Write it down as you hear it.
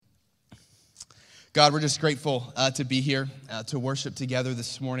God, we're just grateful to be here, to worship together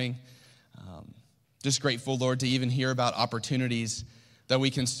this morning. Just grateful, Lord, to even hear about opportunities that we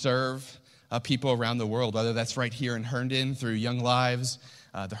can serve people around the world, whether that's right here in Herndon through Young Lives,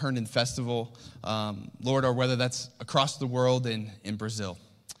 the Herndon Festival, Lord, or whether that's across the world in Brazil.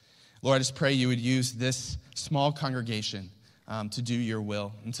 Lord, I just pray you would use this small congregation to do your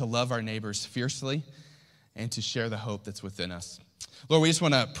will and to love our neighbors fiercely and to share the hope that's within us. Lord, we just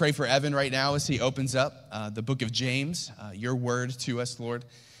want to pray for Evan right now as he opens up the book of James, your word to us, Lord.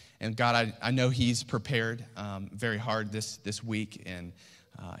 And God, I know he's prepared very hard this week, and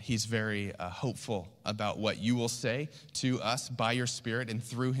he's very hopeful about what you will say to us by your Spirit and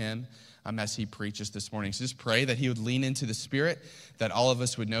through him as he preaches this morning. So just pray that he would lean into the Spirit, that all of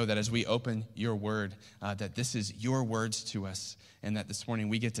us would know that as we open your word, that this is your words to us, and that this morning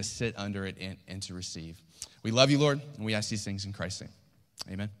we get to sit under it and to receive. We love you, Lord, and we ask these things in Christ's name.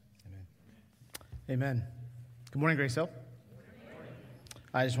 Amen. Amen. Good morning, Grace Hill.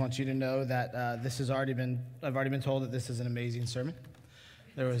 I just want you to know that I've already been told that this is an amazing sermon.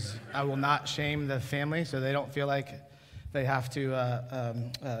 I will not shame the family, so they don't feel like they have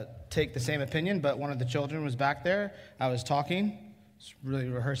to take the same opinion, but one of the children was back there. I was talking, really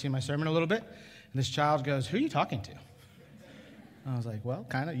rehearsing my sermon a little bit, and this child goes, "Who are you talking to?" I was like, "Well,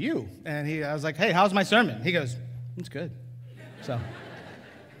 kind of you." And I was like, "Hey, how's my sermon?" He goes, "It's good." So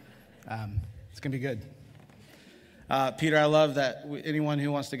it's going to be good. Peter, I love that anyone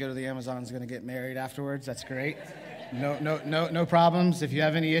who wants to go to the Amazon is going to get married afterwards. That's great. No problems. If you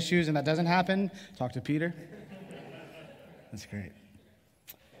have any issues and that doesn't happen, talk to Peter. That's great.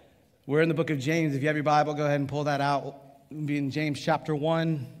 We're in the book of James. If you have your Bible, go ahead and pull that out. We'll be in James chapter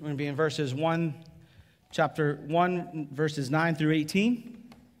 1. We're going to be in chapter 1, verses 9 through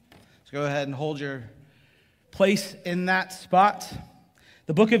 18. So go ahead and hold your place in that spot.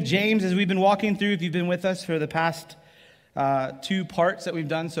 The book of James, as we've been walking through, if you've been with us for the past 2 parts that we've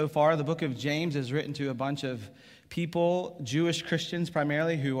done so far, the book of James is written to a bunch of people, Jewish Christians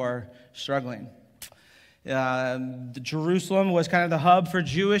primarily, who are struggling. Jerusalem was kind of the hub for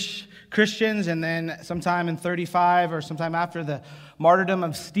Jewish Christians, and then sometime in 35 or sometime after the martyrdom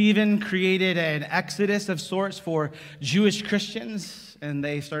of Stephen created an exodus of sorts for Jewish Christians, and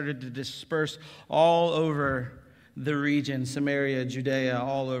they started to disperse all over the region, Samaria, Judea,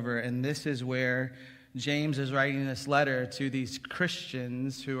 all over. And this is where James is writing this letter to these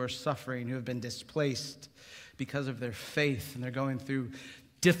Christians who are suffering, who have been displaced because of their faith, and they're going through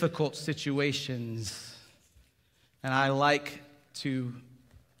difficult situations. And I like to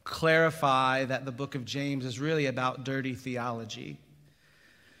clarify that the book of James is really about dirty theology.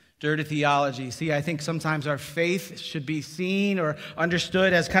 Dirty theology. See, I think sometimes our faith should be seen or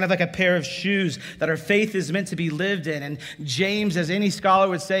understood as kind of like a pair of shoes that our faith is meant to be lived in. And James, as any scholar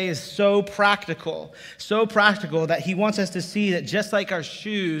would say, is so practical that he wants us to see that just like our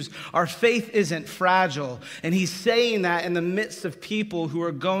shoes, our faith isn't fragile. And he's saying that in the midst of people who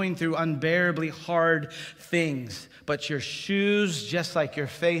are going through unbearably hard things. But your shoes, just like your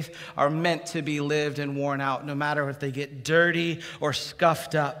faith, are meant to be lived and worn out, no matter if they get dirty or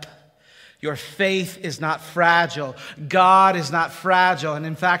scuffed up. Your faith is not fragile. God is not fragile. And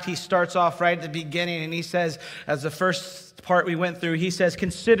in fact, he starts off right at the beginning, and he says, as the first part we went through, he says,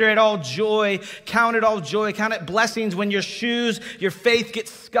 consider it all joy, count it blessings when your shoes, your faith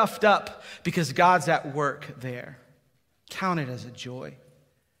gets scuffed up, because God's at work there. Count it as a joy.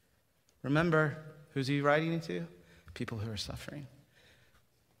 Remember, who's he writing to? People who are suffering.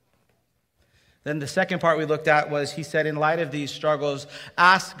 Then the second part we looked at was, he said, in light of these struggles,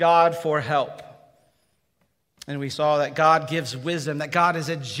 ask God for help. And we saw that God gives wisdom, that God is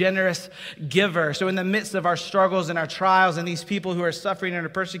a generous giver. So in the midst of our struggles and our trials and these people who are suffering and are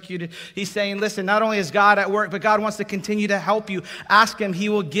persecuted, he's saying, listen, not only is God at work, but God wants to continue to help you. Ask him. He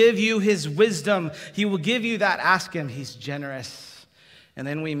will give you his wisdom. He will give you that. Ask him. He's generous. And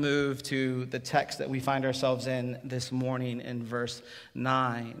then we move to the text that we find ourselves in this morning in verse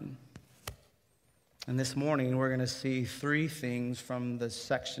 9. And this morning we're going to see 3 things from the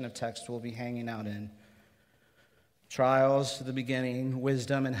section of text we'll be hanging out in. Trials to the beginning,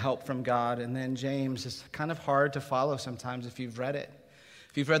 wisdom and help from God. And then James is kind of hard to follow sometimes if you've read it.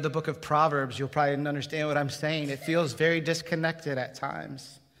 If you've read the book of Proverbs, you'll probably understand what I'm saying. It feels very disconnected at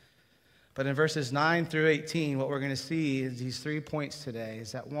times. But in verses 9 through 18, what we're going to see is these 3 points today.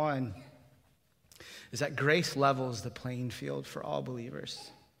 Is that one, is that grace levels the playing field for all believers.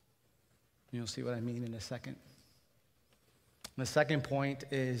 You'll see what I mean in a second. And the second point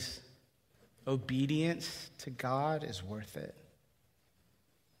is obedience to God is worth it.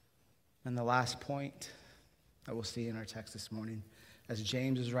 And the last point that we'll see in our text this morning, as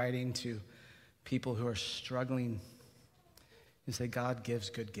James is writing to people who are struggling, and say, God gives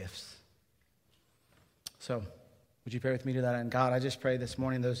good gifts. So, would you pray with me to that end? God, I just pray this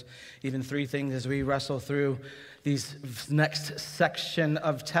morning those even three things as we wrestle through these next section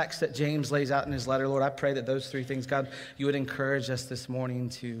of text that James lays out in his letter. Lord, I pray that those three things, God, you would encourage us this morning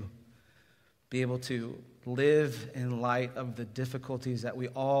to be able to live in light of the difficulties that we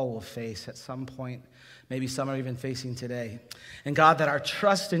all will face at some point. Maybe some are even facing today. And God, that our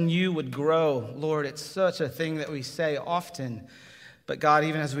trust in you would grow. Lord, it's such a thing that we say often. But God,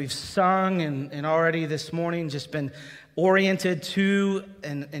 even as we've sung and already this morning just been oriented to,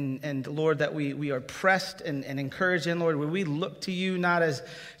 and Lord, that we are pressed and encouraged in, Lord, when we look to you not as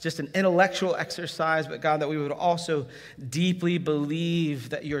just an intellectual exercise, but God, that we would also deeply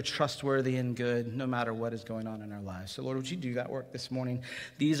believe that you're trustworthy and good no matter what is going on in our lives. So Lord, would you do that work this morning?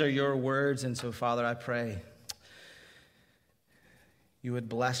 These are your words, and so Father, I pray you would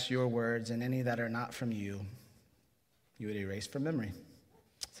bless your words, and any that are not from you, you would erase from memory.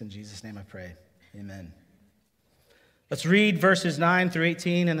 It's in Jesus' name I pray. Amen. Let's read verses 9 through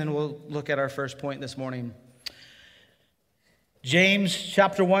 18, and then we'll look at our first point this morning. James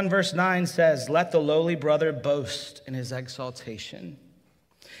chapter 1, verse 9 says, "Let the lowly brother boast in his exaltation,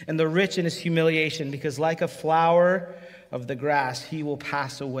 and the rich in his humiliation, because like a flower of the grass, he will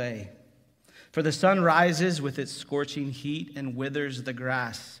pass away. For the sun rises with its scorching heat and withers the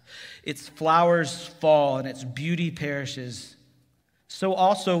grass. Its flowers fall and its beauty perishes. So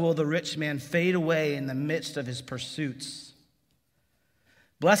also will the rich man fade away in the midst of his pursuits.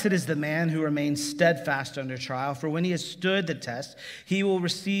 Blessed is the man who remains steadfast under trial, for when he has stood the test, he will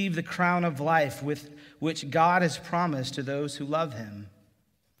receive the crown of life with which God has promised to those who love him.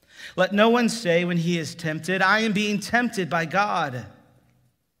 Let no one say when he is tempted, 'I am being tempted by God.'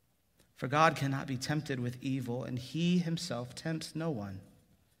 For God cannot be tempted with evil, and he himself tempts no one.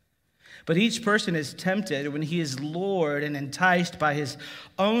 But each person is tempted when he is lured and enticed by his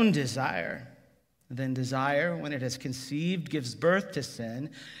own desire. Then desire, when it has conceived, gives birth to sin,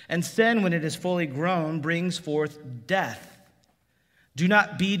 and sin, when it is fully grown, brings forth death. Do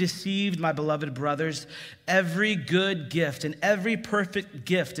not be deceived, my beloved brothers. Every good gift and every perfect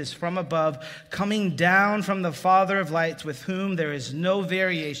gift is from above, coming down from the Father of lights, with whom there is no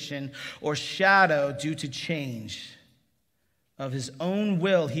variation or shadow due to change. Of his own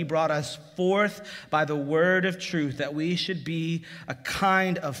will, he brought us forth by the word of truth, that we should be a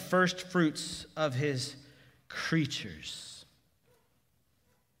kind of first fruits of his creatures."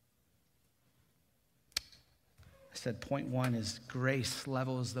 Said point one is grace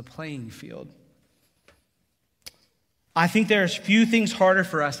levels the playing field. I think there's few things harder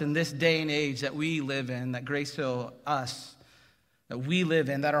for us in this day and age that we live in, that Grace Hill, us, that we live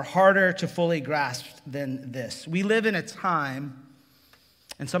in, that are harder to fully grasp than this. We live in a time,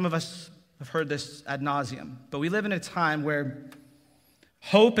 and some of us have heard this ad nauseum, but we live in a time where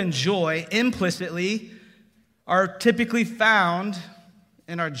hope and joy implicitly are typically found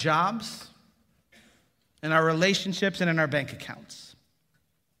in our jobs, in our relationships, and in our bank accounts.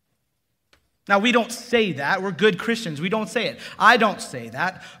 Now, we don't say that. We're good Christians. We don't say it. I don't say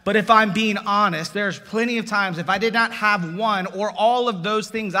that. But if I'm being honest, there's plenty of times if I did not have one or all of those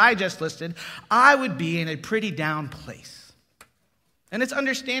things I just listed, I would be in a pretty down place. And it's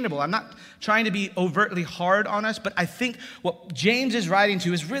understandable. I'm not trying to be overtly hard on us, but I think what James is writing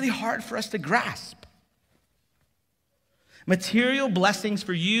to is really hard for us to grasp. Material blessings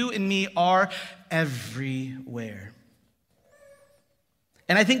for you and me are everywhere.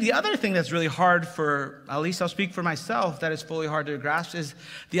 And I think the other thing that's really hard for, at least I'll speak for myself, that is fully hard to grasp is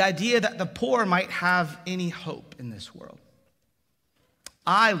the idea that the poor might have any hope in this world.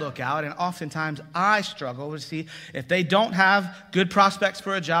 I look out, and oftentimes I struggle to see if they don't have good prospects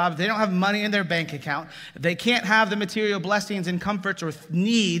for a job, if they don't have money in their bank account, if they can't have the material blessings and comforts or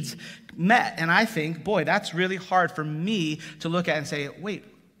needs met. And I think, boy, that's really hard for me to look at and say, wait,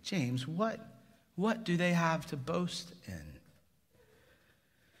 James, what do they have to boast in?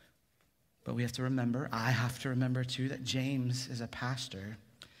 But we have to remember, I have to remember too, that James is a pastor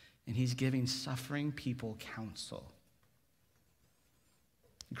and he's giving suffering people counsel.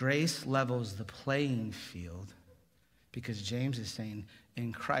 Grace levels the playing field because James is saying,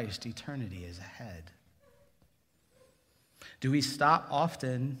 in Christ, eternity is ahead. Do we stop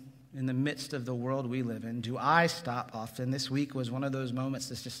often in the midst of the world we live in? Do I stop often? This week was one of those moments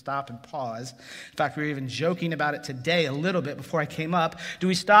to just stop and pause. In fact, we were even joking about it today a little bit before I came up. Do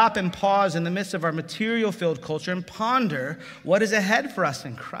we stop and pause in the midst of our material-filled culture and ponder what is ahead for us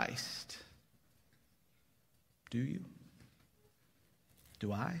in Christ? Do you?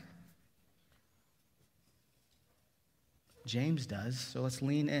 Do I? James does. So let's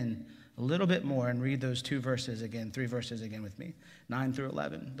lean in a little bit more and read those three verses again with me. 9 through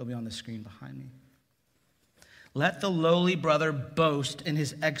 11. They'll be on the screen behind me. Let the lowly brother boast in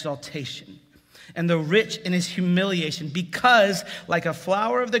his exaltation, and the rich in his humiliation, because like a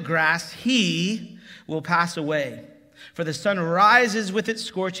flower of the grass, he will pass away. For the sun rises with its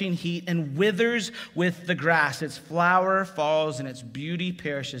scorching heat and withers with the grass. Its flower falls and its beauty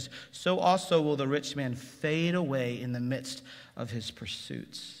perishes. So also will the rich man fade away in the midst of his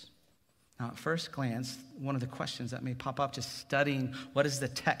pursuits. Now, at first glance, one of the questions that may pop up just studying what does the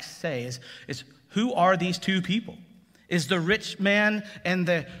text say is who are these two people? Is the rich man and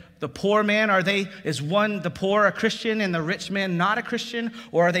the poor man, is one, the poor, a Christian and the rich man not a Christian?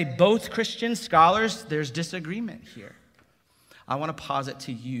 Or are they both Christian? Scholars, there's disagreement here. I want to posit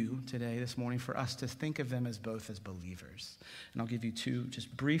to you today, this morning, for us to think of them as both as believers. And I'll give you two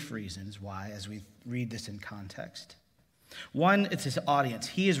just brief reasons why as we read this in context. One, it's his audience.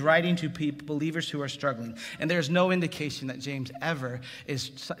 He is writing to believers who are struggling. And there's no indication that James ever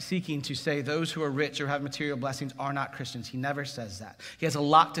is seeking to say those who are rich or have material blessings are not Christians. He never says that. He has a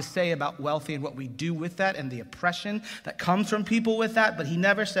lot to say about wealthy and what we do with that and the oppression that comes from people with that, but he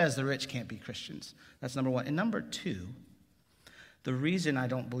never says the rich can't be Christians. That's number one. And number two, the reason I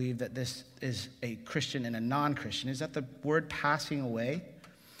don't believe that this is a Christian and a non-Christian is that the word passing away,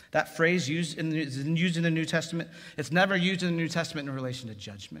 that phrase used in the New Testament, it's never used in the New Testament in relation to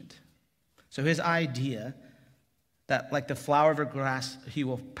judgment. So his idea that like the flower of a grass, he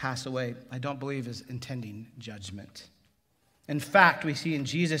will pass away, I don't believe is intending judgment. In fact, we see in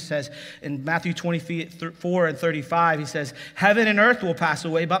Jesus says in Matthew 24 and 35, he says, heaven and earth will pass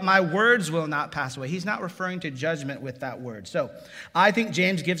away, but my words will not pass away. He's not referring to judgment with that word. So I think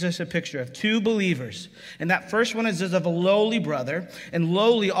James gives us a picture of two believers. And that first one is of a lowly brother. And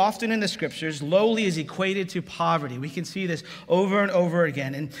lowly, often in the scriptures, lowly is equated to poverty. We can see this over and over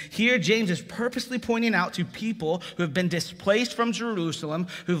again. And here James is purposely pointing out to people who have been displaced from Jerusalem,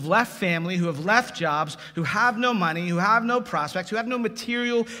 who've left family, who have left jobs, who have no money, who have no prospects, who have no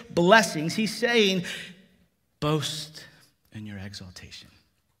material blessings. He's saying, boast in your exaltation.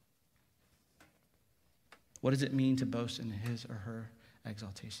 What does it mean to boast in his or her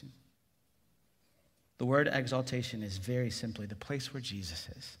exaltation? The word exaltation is very simply the place where Jesus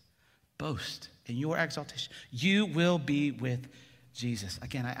is. Boast in your exaltation. You will be with Jesus.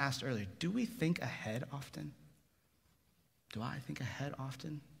 Again, I asked earlier, do we think ahead often? Do I think ahead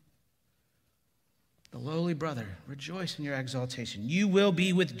often? The lowly brother, rejoice in your exaltation. You will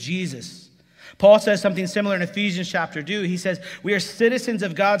be with Jesus. Paul says something similar in Ephesians chapter 2. He says, we are citizens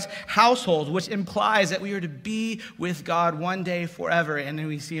of God's household, which implies that we are to be with God one day forever. And then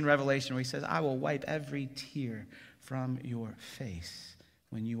we see in Revelation where he says, I will wipe every tear from your face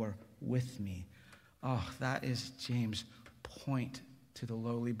when you are with me. Oh, that is James' point to the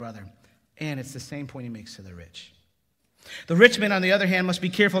lowly brother. And it's the same point he makes to the rich. The rich man, on the other hand, must be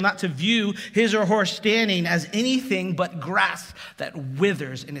careful not to view his or her standing as anything but grass that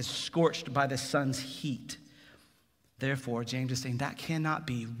withers and is scorched by the sun's heat. Therefore, James is saying that cannot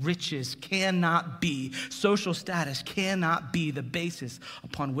be. Riches cannot be. Social status cannot be the basis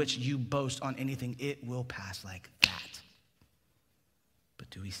upon which you boast on anything. It will pass like that.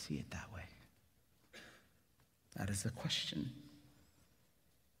 But do we see it that way? That is the question.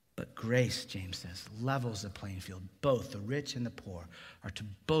 But grace, James says, levels the playing field. Both the rich and the poor are to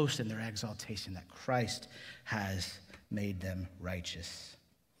boast in their exaltation that Christ has made them righteous.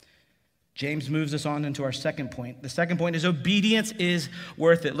 James moves us on into our second point. The second point is obedience is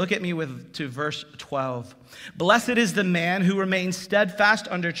worth it. Look at me to verse 12. Blessed is the man who remains steadfast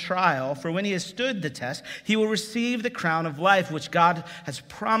under trial, for when he has stood the test, he will receive the crown of life, which God has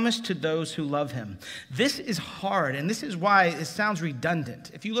promised to those who love him. This is hard, and this is why it sounds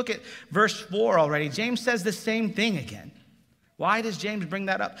redundant. If you look at verse 4 already, James says the same thing again. Why does James bring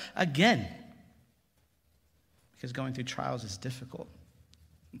that up again? Because going through trials is difficult.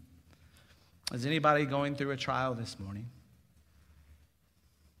 Is anybody going through a trial this morning?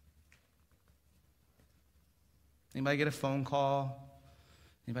 Anybody get a phone call?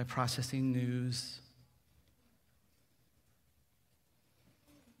 Anybody processing news?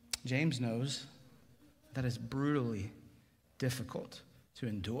 James knows that is brutally difficult to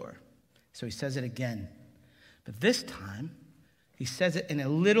endure. So he says it again. But this time, he says it in a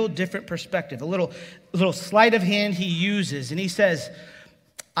little different perspective, a little sleight of hand he uses. And he says,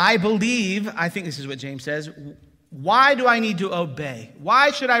 I think this is what James says, why do I need to obey?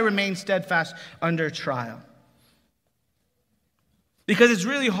 Why should I remain steadfast under trial? Because it's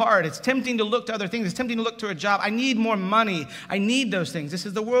really hard. It's tempting to look to other things. It's tempting to look to a job. I need more money. I need those things. This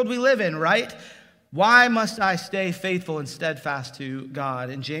is the world we live in, right? Why must I stay faithful and steadfast to God?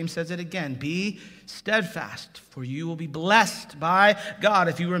 And James says it again, be steadfast, for you will be blessed by God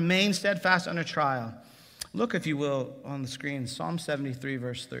if you remain steadfast under trial. Look, if you will, on the screen, Psalm 73,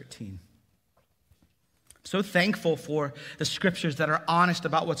 verse 13. So thankful for the scriptures that are honest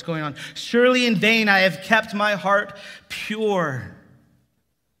about what's going on. Surely in vain I have kept my heart pure.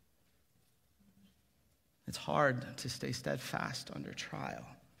 It's hard to stay steadfast under trial.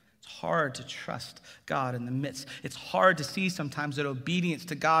 It's hard to trust God in the midst. It's hard to see sometimes that obedience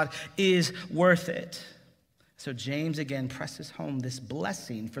to God is worth it. So James again presses home this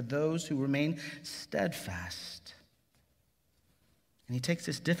blessing for those who remain steadfast. And he takes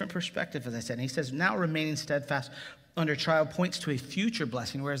this different perspective, as I said. And he says, now remaining steadfast under trial points to a future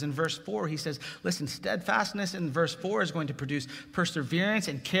blessing. Whereas in verse 4, he says, listen, steadfastness in verse 4 is going to produce perseverance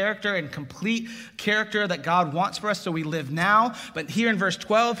and character and complete character that God wants for us so we live now. But here in verse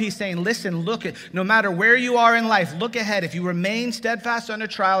 12, he's saying, listen, look, no matter where you are in life, look ahead. If you remain steadfast under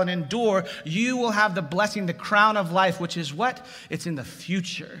trial and endure, you will have the blessing, the crown of life, which is what? It's in the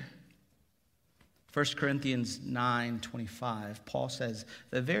future. 1 Corinthians 9:25, Paul says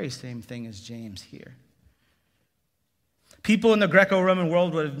the very same thing as James here. People in the Greco-Roman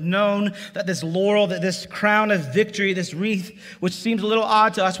world would have known that this laurel, that this crown of victory, this wreath, which seems a little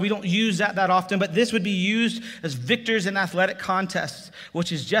odd to us, we don't use that often, but this would be used as victors in athletic contests,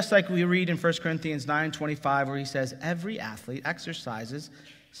 which is just like we read in 1 Corinthians 9:25, where he says, every athlete exercises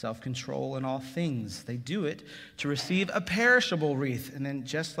self-control in all things. They do it to receive a perishable wreath. And then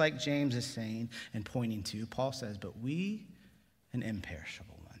just like James is saying and pointing to, Paul says, but we an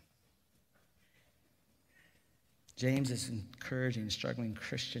imperishable one. James is encouraging struggling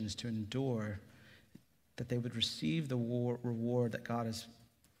Christians to endure, that they would receive the reward that God has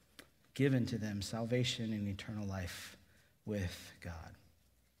given to them, salvation and eternal life with God.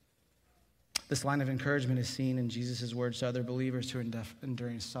 This line of encouragement is seen in Jesus' words to other believers who are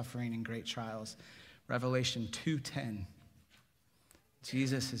enduring suffering and great trials. Revelation 2:10.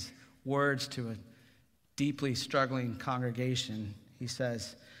 Jesus' words to a deeply struggling congregation. He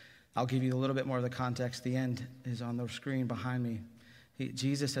says, I'll give you a little bit more of the context. The end is on the screen behind me.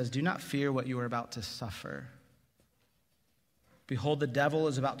 Jesus says, do not fear what you are about to suffer. Behold, the devil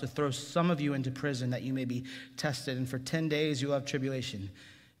is about to throw some of you into prison that you may be tested, and for 10 days you will have tribulation.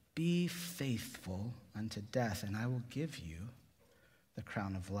 Be faithful unto death, and I will give you the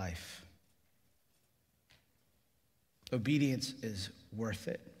crown of life. Obedience is worth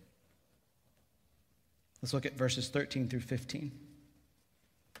it. Let's look at verses 13 through 15.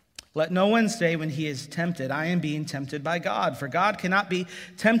 Let no one say when he is tempted, I am being tempted by God. For God cannot be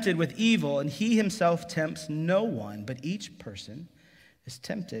tempted with evil, and he himself tempts no one. But each person is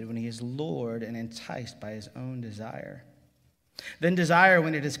tempted when he is lured and enticed by his own desire. Then desire,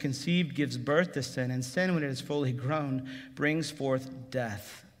 when it is conceived, gives birth to sin, and sin, when it is fully grown, brings forth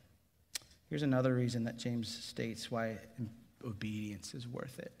death. Here's another reason that James states why obedience is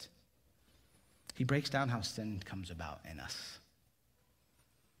worth it. He breaks down how sin comes about in us.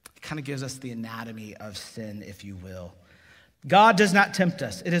 It kind of gives us the anatomy of sin, if you will. God does not tempt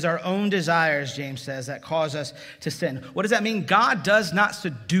us. It is our own desires, James says, that cause us to sin. What does that mean? God does not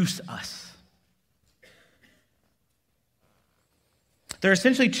seduce us. There are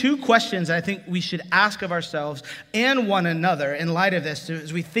essentially two questions I think we should ask of ourselves and one another in light of this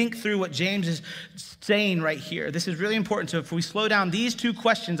as we think through what James is saying right here. This is really important. So if we slow down, these two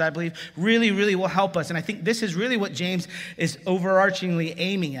questions, I believe, really, really will help us. And I think this is really what James is overarchingly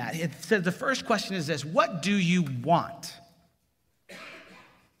aiming at. It says the first question is this: what do you want?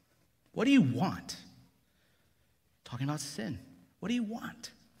 What do you want? Talking about sin. What do you want?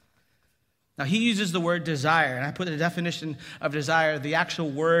 Now, he uses the word desire, and I put the definition of desire. The actual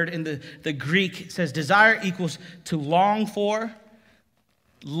word in the Greek says desire equals to long for,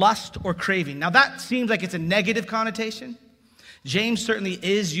 lust, or craving. Now, that seems like it's a negative connotation. James certainly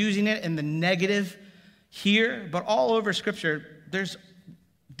is using it in the negative here, but all over Scripture, there's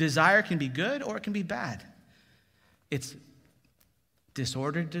desire can be good or it can be bad. It's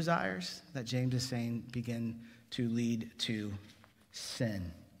disordered desires that James is saying begin to lead to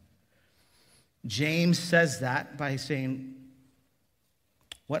sin. James says that by saying,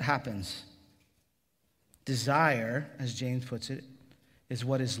 what happens? Desire, as James puts it, is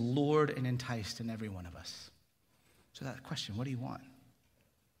what is lured and enticed in every one of us. So that question, what do you want?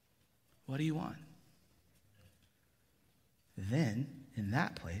 What do you want? Then, in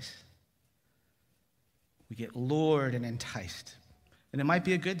that place, we get lured and enticed. And it might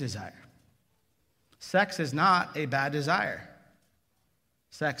be a good desire. Sex is not a bad desire.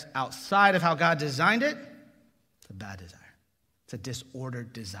 Sex outside of how God designed it, it's a bad desire. It's a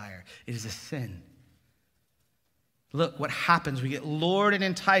disordered desire. It is a sin. look what happens. We get lured and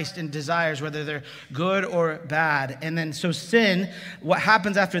enticed in desires, whether they're good or bad. And then so sin, what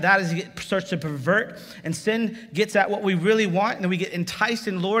happens after that is it starts to pervert, and sin gets at what we really want, and then we get enticed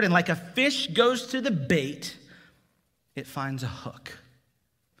and lured, and like a fish goes to the bait, it finds a hook.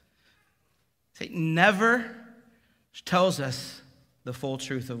 Satan never tells us the full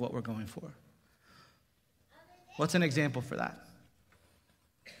truth of what we're going for. What's an example for that?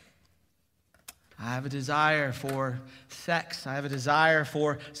 I have a desire for sex. I have a desire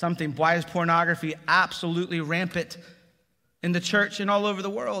for something. Why is pornography absolutely rampant in the church and all over the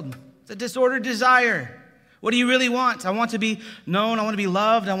world? It's a disordered desire. What do you really want? I want to be known. I want to be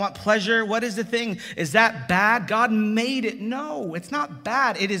loved. I want pleasure. What is the thing? Is that bad? God made it. No, it's not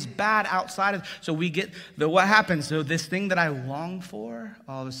bad. It is bad outside of. So we get what happens. So this thing that I long for,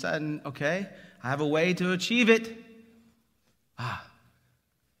 all of a sudden, okay, I have a way to achieve it. But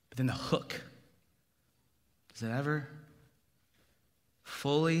then the hook. Is it ever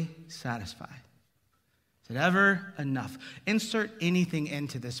fully satisfied? Is it ever enough? Insert anything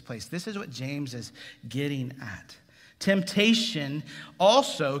into this place. This is what James is getting at. Temptation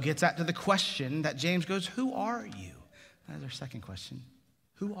also gets at the question that James goes, who are you? That is our second question.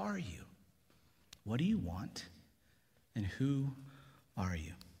 Who are you? What do you want? And who are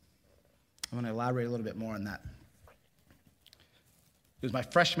you? I'm going to elaborate a little bit more on that. It was my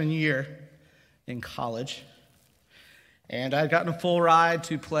freshman year in college. And I had gotten a full ride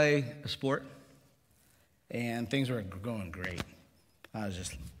to play a sport, and things were going great.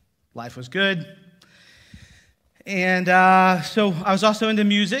 Life was good. And so I was also into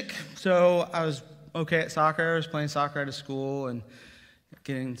music, so I was okay at soccer. I was playing soccer at a school and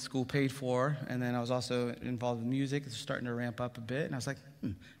getting school paid for, and then I was also involved in music. It was starting to ramp up a bit, and I was like,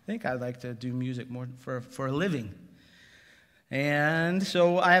 I think I'd like to do music more for a living. And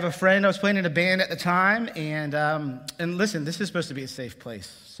so I have a friend, I was playing in a band at the time, and listen, this is supposed to be a safe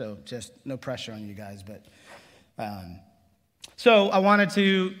place, so just no pressure on you guys, but so I wanted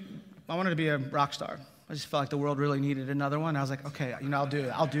to be a rock star. I just felt like the world really needed another one. I was like, okay, I'll do it.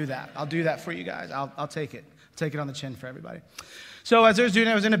 I'll do that for you guys. I'll take it. Take it on the chin for everybody. So as I was doing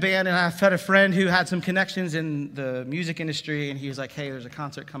it, I was in a band, and I had a friend who had some connections in the music industry, and he was like, hey, there's a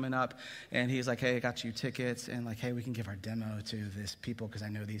concert coming up, and he's like, hey, I got you tickets, and like, hey, we can give our demo to this people because I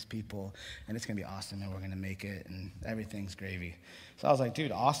know these people, and it's going to be awesome, and we're going to make it, and everything's gravy. So I was like,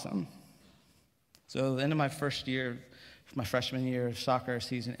 dude, awesome. So the end of my freshman year of soccer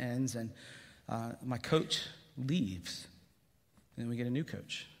season ends, and my coach leaves, and we get a new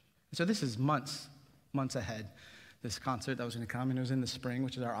coach. And so this is months ahead. This concert that was going to come, and it was in the spring,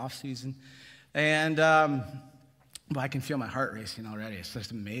 which is our off season. And I can feel my heart racing already. It's just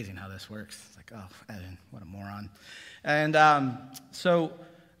amazing how this works. It's like, oh, Evan, what a moron. And so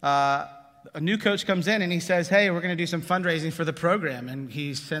a new coach comes in, and he says, hey, we're going to do some fundraising for the program. And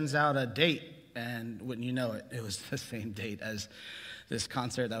he sends out a date, and wouldn't you know it, it was the same date as this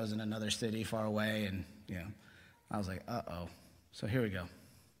concert that was in another city far away. And, I was like, uh-oh. So here we go.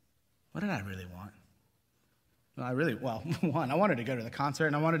 What did I really want? One, I wanted to go to the concert,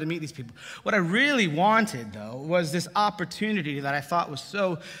 and I wanted to meet these people. What I really wanted, though, was this opportunity that I thought was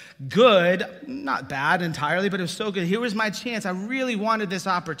so good, not bad entirely, but it was so good. Here was my chance. I really wanted this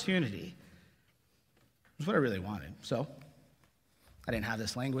opportunity. It was what I really wanted. So I didn't have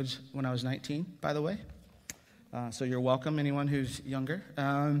this language when I was 19, by the way. So you're welcome, anyone who's younger.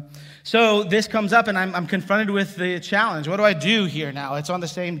 So this comes up, and I'm confronted with the challenge. What do I do here now? It's on the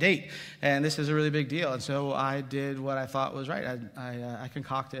same date, and this is a really big deal. And so I did what I thought was right. I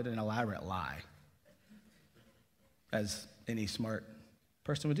concocted an elaborate lie, as any smart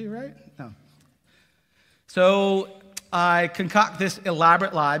person would do, right? No. So I concoct this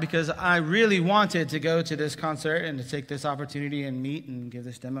elaborate lie because I really wanted to go to this concert and to take this opportunity and meet and give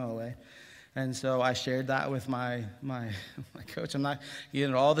this demo away. And so I shared that with my coach. I'm not getting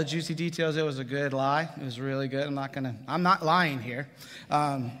into all the juicy details. It was a good lie. It was really good. I'm not lying here.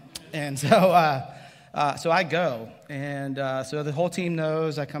 And so I go. And so the whole team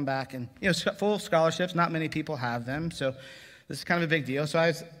knows. I come back, and full scholarships. Not many people have them. So this is kind of a big deal.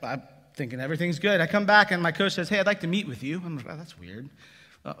 So I'm thinking everything's good. I come back, and my coach says, hey, I'd like to meet with you. I'm like, oh, that's weird.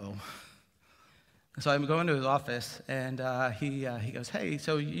 Uh-oh. So I'm going to his office, and he goes, hey,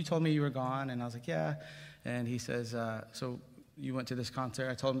 so you told me you were gone, and I was like, yeah. And he says, so you went to this concert.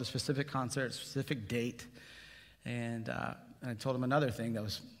 I told him the specific concert, specific date, and I told him another thing that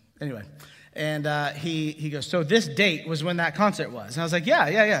was, anyway. And he goes, so this date was when that concert was. And I was like,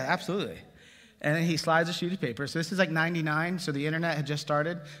 yeah, absolutely. And then he slides a sheet of paper. So this is like 99, so the internet had just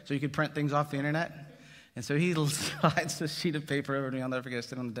started, so you could print things off the internet. And so he slides the sheet of paper over to me. I'll never forget, I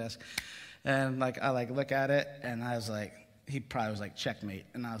sit on the desk. And like I like look at it, and I was like, he probably was like, checkmate.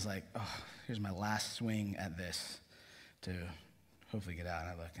 And I was like, oh, here's my last swing at this to hopefully get out.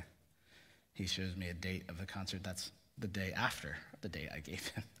 And I look, he shows me a date of the concert. That's the day after the date I gave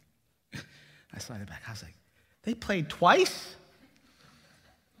him. I slided back. I was like, they played twice?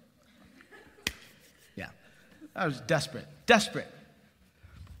 Yeah, I was desperate.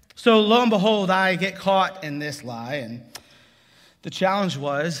 So lo and behold, I get caught in this lie, and the challenge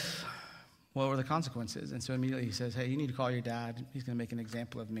was, what were the consequences? And so immediately he says, hey, you need to call your dad. He's going to make an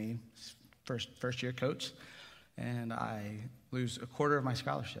example of me, first year coach, and I lose a quarter of my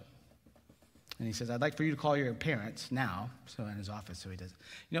scholarship. And he says, I'd like for you to call your parents now. So in his office, so he does.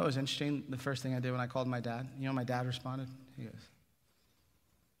 You know what was interesting? The first thing I did when I called my dad, you know my dad responded? He goes,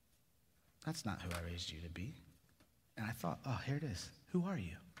 that's not who I raised you to be. And I thought, oh, here it is. Who are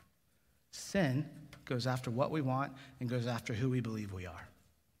you? Sin goes after what we want and goes after who we believe we are.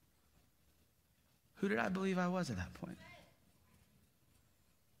 Who did I believe I was at that point?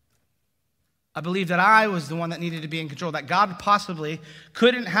 I believed that I was the one that needed to be in control, that God possibly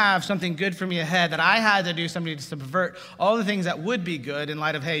couldn't have something good for me ahead, that I had to do something to subvert all the things that would be good in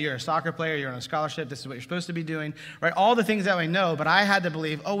light of, hey, you're a soccer player, you're on a scholarship, this is what you're supposed to be doing, right? All the things that I know, but I had to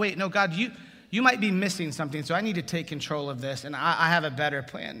believe, oh, wait, no, God, you might be missing something, so I need to take control of this, and I have a better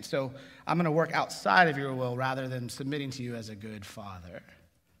plan. So I'm going to work outside of your will rather than submitting to you as a good father,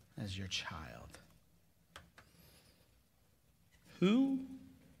 as your child. Who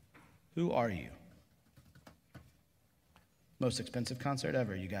are you? Most expensive concert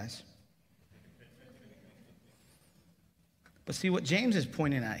ever, you guys. But see, what James is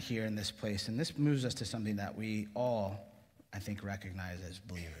pointing at here in this place, and this moves us to something that we all, I think, recognize as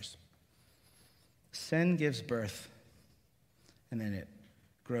believers. Sin gives birth, and then it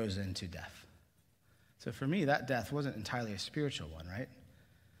grows into death. So for me, that death wasn't entirely a spiritual one, right?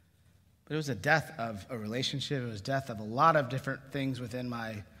 But it was a death of a relationship. It was death of a lot of different things within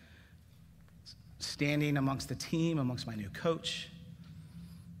my standing amongst the team, amongst my new coach.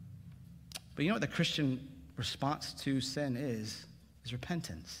 But you know what the Christian response to sin is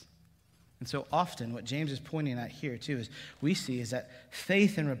repentance. And so often what James is pointing at here too is we see is that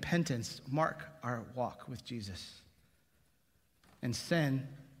faith and repentance mark our walk with Jesus. And sin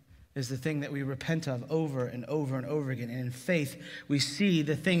is the thing that we repent of over and over and over again. And in faith, we see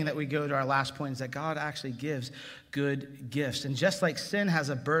the thing that we go to our last point is that God actually gives good gifts. And just like sin has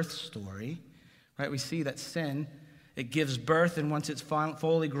a birth story, right? We see that sin, it gives birth, and once it's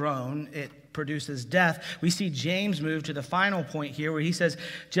fully grown, it produces death. We see James move to the final point here where he says,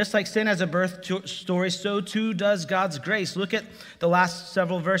 just like sin has a birth story, so too does God's grace. Look at the last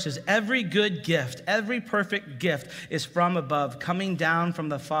several verses. Every good gift, every perfect gift is from above, coming down from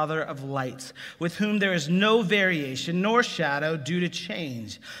the Father of lights, with whom there is no variation nor shadow due to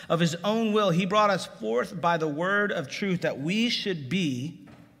change. Of his own will, he brought us forth by the word of truth that we should be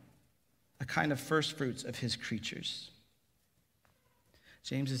a kind of first fruits of his creatures.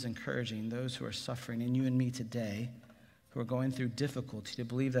 James is encouraging those who are suffering, and you and me today, who are going through difficulty, to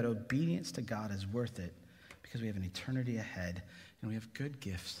believe that obedience to God is worth it because we have an eternity ahead and we have good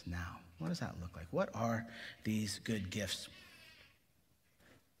gifts now. What does that look like? What are these good gifts?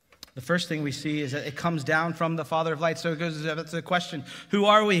 The first thing we see is that it comes down from the Father of lights. So it goes to the question, who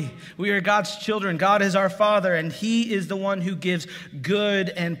are we? We are God's children. God is our Father, and he is the one who gives good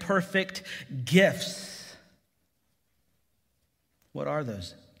and perfect gifts. What are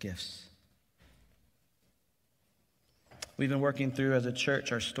those gifts? We've been working through as a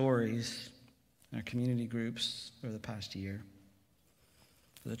church our stories, our community groups over the past year.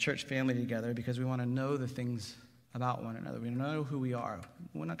 As a church family together because we want to know the things about one another. We know who we are.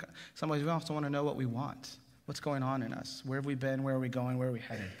 In some ways, we also want to know what we want. What's going on in us? Where have we been? Where are we going? Where are we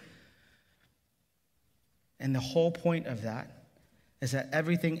headed? And the whole point of that is that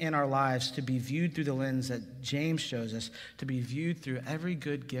everything in our lives to be viewed through the lens that James shows us, to be viewed through every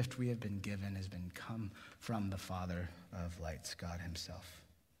good gift we have been given has been come from the Father of lights, God himself.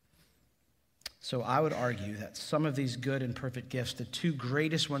 So I would argue that some of these good and perfect gifts, the two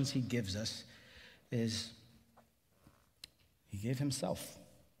greatest ones he gives us, is he gave himself.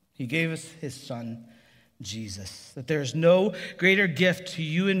 He gave us his son, Jesus. That there is no greater gift to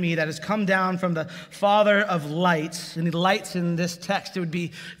you and me that has come down from the Father of lights. And the lights in this text, it would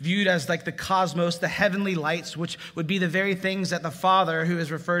be viewed as like the cosmos, the heavenly lights, which would be the very things that the Father, who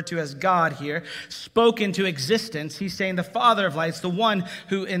is referred to as God here, spoke into existence. He's saying the Father of lights, the one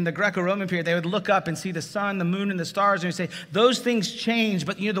who in the Greco-Roman period, they would look up and see the sun, the moon, and the stars, and say, those things change,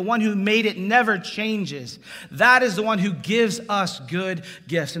 but the one who made it never changes. That is the one who gives us good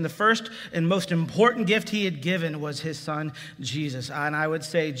gifts. And the first and most important gift he had given was his son, Jesus. And I would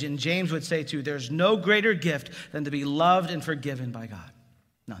say, and James would say too, there's no greater gift than to be loved and forgiven by God.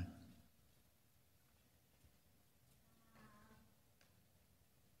 None.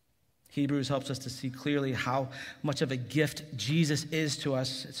 Hebrews helps us to see clearly how much of a gift Jesus is to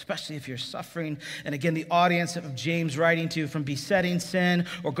us, especially if you're suffering. And again, the audience of James writing to from besetting sin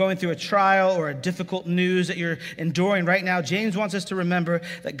or going through a trial or a difficult news that you're enduring right now, James wants us to remember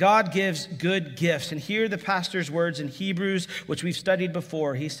that God gives good gifts. And hear the pastor's words in Hebrews, which we've studied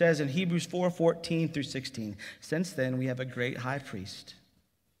before. He says in Hebrews 4:14 through 16, "Since then we have a great high priest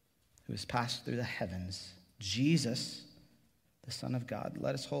who has passed through the heavens, Jesus, the Son of God.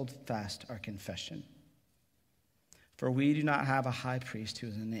 Let us hold fast our confession. For we do not have a high priest who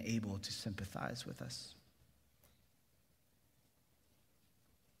is unable to sympathize with us,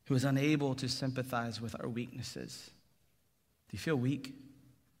 who is unable to sympathize with our weaknesses." Do you feel weak? Are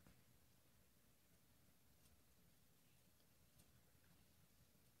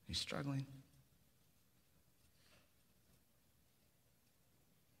you struggling?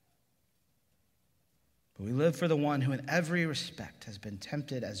 We live for the one who in every respect has been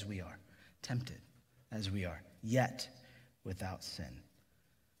tempted as we are, yet without sin.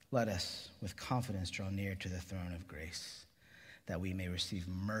 Let us with confidence draw near to the throne of grace, that we may receive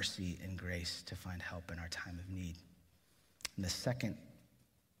mercy and grace to find help in our time of need. And the second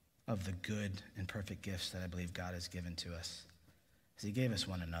of the good and perfect gifts that I believe God has given to us is he gave us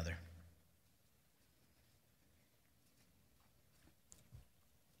one another.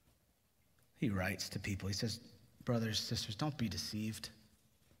 He writes to people, he says, brothers, sisters, don't be deceived.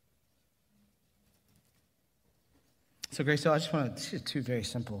 So Grace, I just want to see two very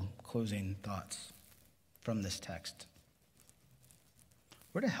simple closing thoughts from this text.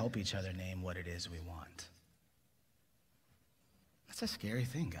 We're to help each other name what it is we want. That's a scary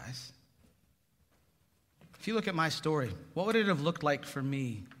thing, guys. If you look at my story, what would it have looked like for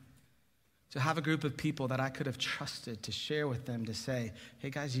me to have a group of people that I could have trusted to share with them, to say, hey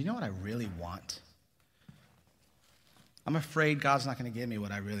guys, you know what I really want? I'm afraid God's not going to give me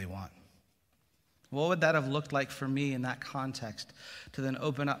what I really want. What would that have looked like for me in that context, to then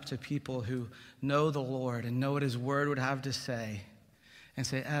open up to people who know the Lord and know what his word would have to say, and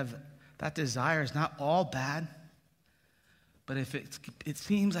say, Ev, that desire is not all bad, but if it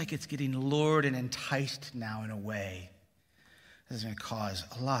seems like it's getting lured and enticed now in a way that's going to cause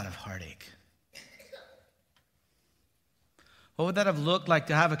a lot of heartache. What would that have looked like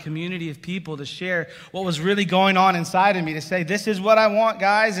to have a community of people to share what was really going on inside of me, to say, this is what I want,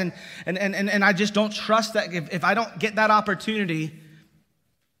 guys, and I just don't trust that. If I don't get that opportunity,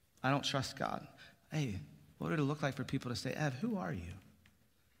 I don't trust God. Hey, what would it look like for people to say, Ev, who are you?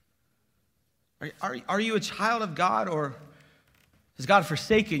 Are you a child of God, or has God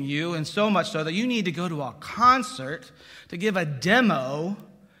forsaken you, and so much so that you need to go to a concert to give a demo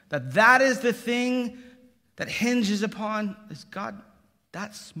that is the thing that hinges upon, is God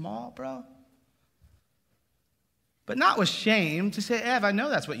that small, bro? But not with shame, to say, Ev,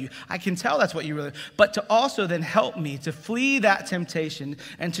 I can tell that's what you really, but to also then help me to flee that temptation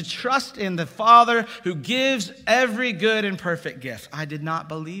and to trust in the Father who gives every good and perfect gift. I did not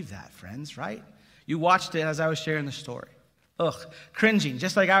believe that, friends, right? You watched it as I was sharing the story. Cringing,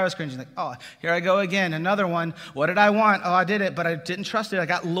 just like I was cringing. Like, oh, here I go again, another one. What did I want? Oh, I did it, but I didn't trust it. I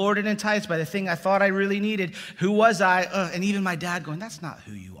got lured and enticed by the thing I thought I really needed. Who was I? And even my dad going, that's not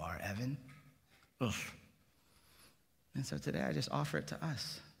who you are, Evan. And so today I just offer it to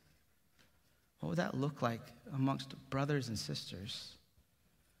us. What would that look like amongst brothers and sisters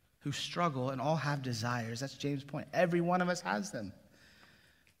who struggle and all have desires? That's James' point. Every one of us has them.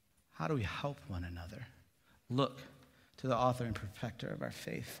 How do we help one another? Look to the author and perfecter of our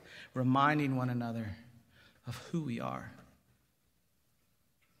faith, reminding one another of who we are.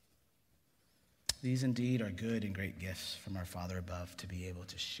 These indeed are good and great gifts from our Father above, to be able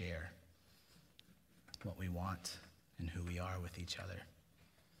to share what we want and who we are with each other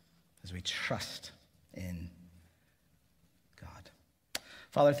as we trust in God.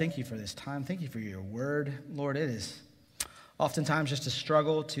 Father, thank you for this time. Thank you for your word. Lord, it is oftentimes just a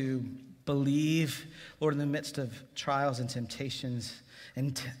struggle to believe, Lord, in the midst of trials and temptations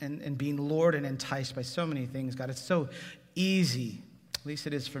and being lured and enticed by so many things. God, it's so easy, at least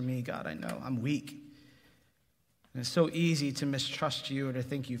it is for me. God, I know I'm weak. And it's so easy to mistrust you, or to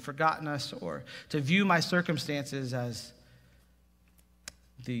think you've forgotten us, or to view my circumstances as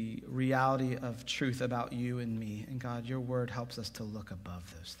the reality of truth about you and me. And God, your word helps us to look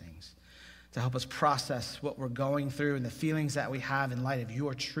above those things, to help us process what we're going through and the feelings that we have in light of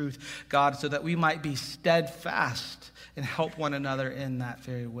your truth, God, so that we might be steadfast and help one another in that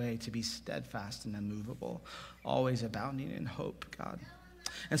very way, to be steadfast and immovable, always abounding in hope, God.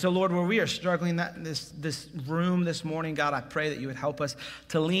 And so, Lord, where we are struggling in this room this morning, God, I pray that you would help us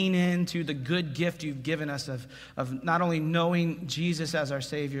to lean into the good gift you've given us of not only knowing Jesus as our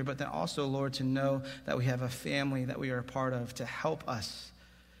Savior, but then also, Lord, to know that we have a family that we are a part of to help us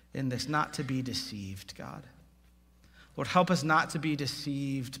in this, not to be deceived, God. Lord, help us not to be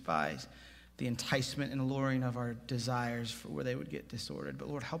deceived by the enticement and alluring of our desires for where they would get disordered. But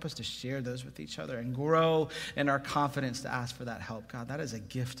Lord, help us to share those with each other and grow in our confidence to ask for that help, God. That is a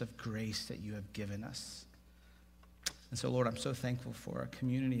gift of grace that you have given us. And so, Lord, I'm so thankful for a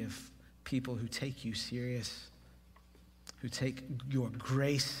community of people who take you serious, who take your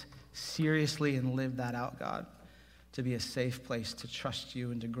grace seriously and live that out, God, to be a safe place to trust you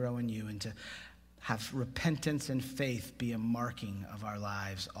and to grow in you and to have repentance and faith be a marking of our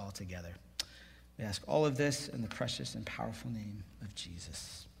lives altogether. We ask all of this in the precious and powerful name of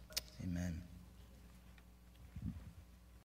Jesus. Amen.